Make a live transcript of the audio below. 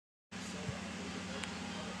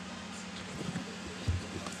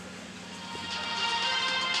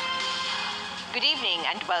evening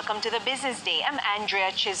and welcome to the Business Day. I'm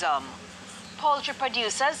Andrea Chisholm. Poultry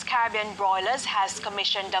producers Caribbean Broilers has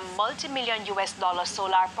commissioned a multi-million US dollar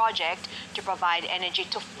solar project to provide energy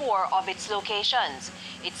to 4 of its locations.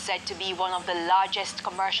 It's said to be one of the largest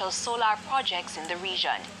commercial solar projects in the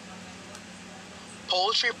region.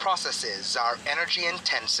 Poultry processes are energy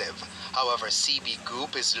intensive. However, CB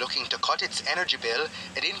Group is looking to cut its energy bill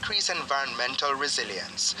and increase environmental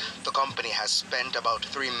resilience. The company has spent about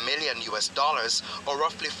 $3 million US dollars, or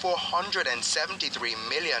roughly 473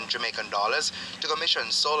 million Jamaican dollars, to commission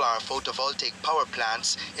solar photovoltaic power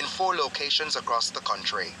plants in 4 locations across the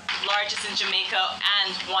country. Largest in Jamaica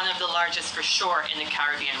and one of the largest for sure in the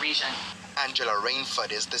Caribbean region. Angela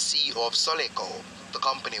Rainford is the CEO of Soleco, the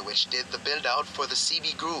company which did the build-out for the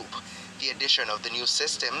CB Group. The addition of the new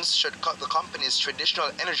systems should cut the company's traditional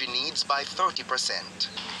energy needs by 30%.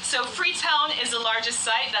 So Freetown is the largest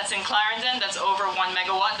site. That's in Clarendon. That's over 1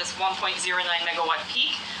 megawatt. That's 1.09 megawatt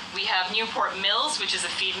peak. We have Newport Mills, which is a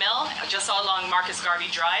feed mill, just along Marcus Garvey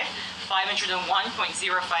Drive,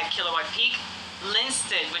 501.05 kilowatt peak.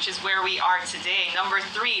 Linsted, which is where we are today, number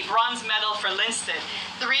 3, bronze medal for Linsted,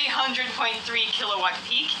 300.3 kilowatt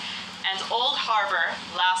peak. And Old Harbor,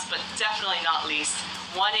 last but definitely not least,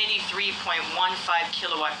 183.15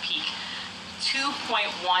 kilowatt peak, 2.1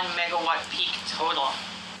 megawatt peak total.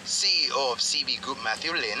 CEO of CB Group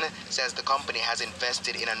Matthew Lin says the company has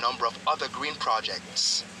invested in a number of other green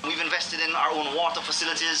projects. We've invested in our own water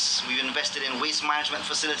facilities, we've invested in waste management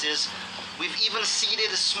facilities, we've even seeded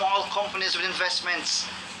small companies with investments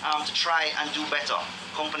to try and do better.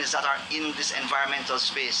 Companies that are in this environmental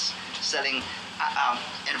space, selling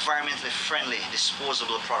environmentally friendly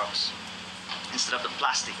disposable products instead of the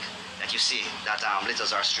plastic that you see that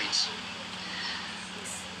litters our streets.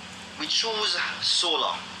 We choose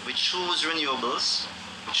solar, we choose renewables,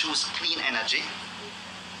 we choose clean energy,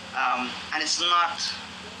 and it's not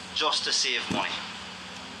just to save money.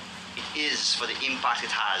 It is for the impact it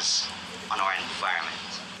has on our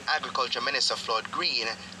environment. Agriculture Minister Floyd Green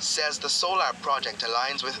says the solar project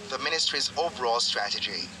aligns with the ministry's overall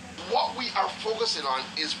strategy. What we are focusing on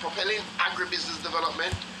is propelling agribusiness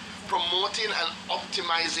development, promoting and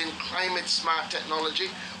optimizing climate-smart technology,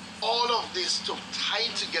 all of this to tie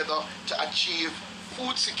together to achieve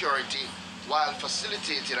food security while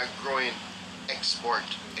facilitating a growing export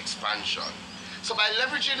expansion. So by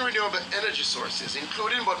leveraging renewable energy sources,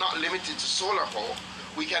 including but not limited to solar power,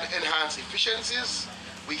 we can enhance efficiencies,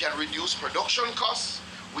 we can reduce production costs,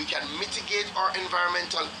 we can mitigate our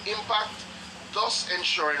environmental impact, thus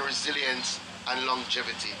ensuring resilience and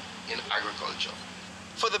longevity in agriculture.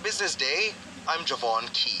 For the Business Day, I'm Javon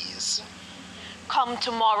Keys. Come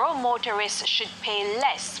tomorrow, motorists should pay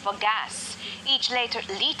less for gas. Each liter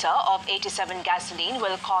of 87 gasoline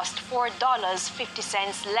will cost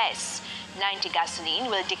 $4.50 less. 90 gasoline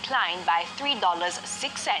will decline by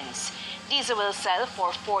 $3.06. Diesel will sell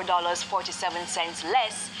for $4.47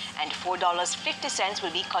 less, and $4.50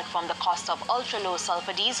 will be cut from the cost of ultra-low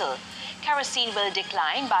sulfur diesel. Kerosene will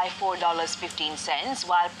decline by $4.15,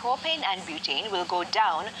 while propane and butane will go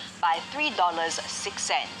down by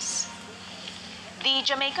 $3.06. The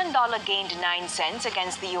Jamaican dollar gained 9 cents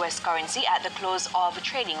against the U.S. currency at the close of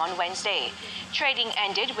trading on Wednesday. Trading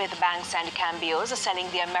ended with banks and cambios selling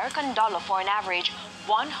the American dollar for an average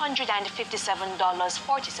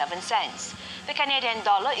 $157.47. The Canadian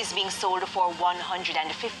dollar is being sold for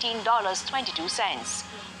 $115.22.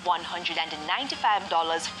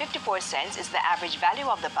 $195.54 is the average value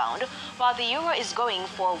of the pound, while the euro is going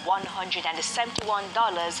for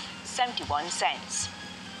 $171.71.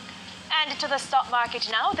 And to the stock market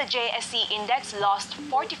now, the JSE index lost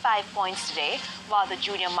 45 points today, while the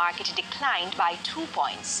junior market declined by 2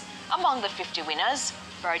 points. Among the 50 winners,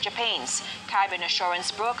 Berger Paints, Caribbean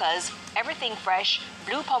Assurance Brokers, Everything Fresh,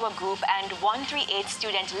 Blue Power Group, and 138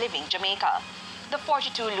 Student Living Jamaica. The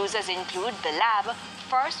 42 losers include The Lab,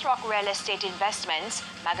 First Rock Real Estate Investments,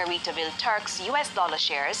 Margaritaville Turks US dollar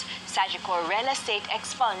shares, Sagicor Real Estate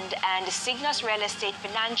X Fund, and Cygnus Real Estate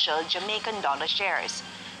Financial Jamaican dollar shares.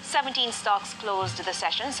 17 stocks closed the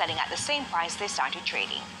session selling at the same price they started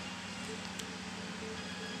trading.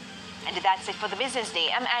 And that's it for the Business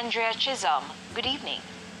Day. I'm Andrea Chisholm. Good evening.